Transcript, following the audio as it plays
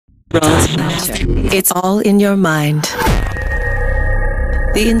It's all in your mind.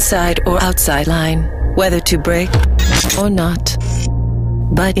 The inside or outside line, whether to break or not.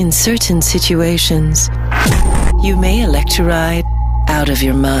 But in certain situations, you may elect to ride out of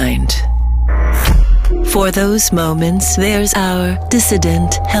your mind. For those moments, there's our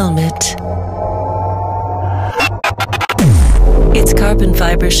Dissident helmet. It's carbon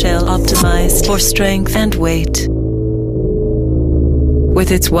fiber shell optimized for strength and weight. With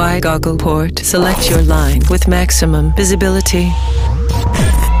its wide goggle port, select your line with maximum visibility.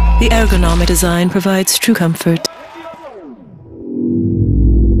 The ergonomic design provides true comfort.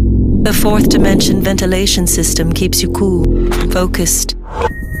 The fourth dimension ventilation system keeps you cool, focused.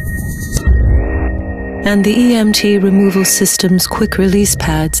 And the EMT removal system's quick release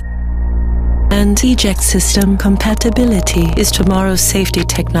pads and eject system compatibility is tomorrow's safety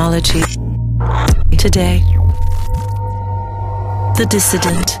technology. Today, the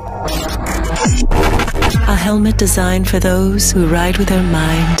Dissident. A helmet designed for those who ride with their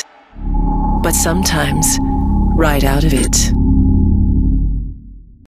mind, but sometimes ride out of it.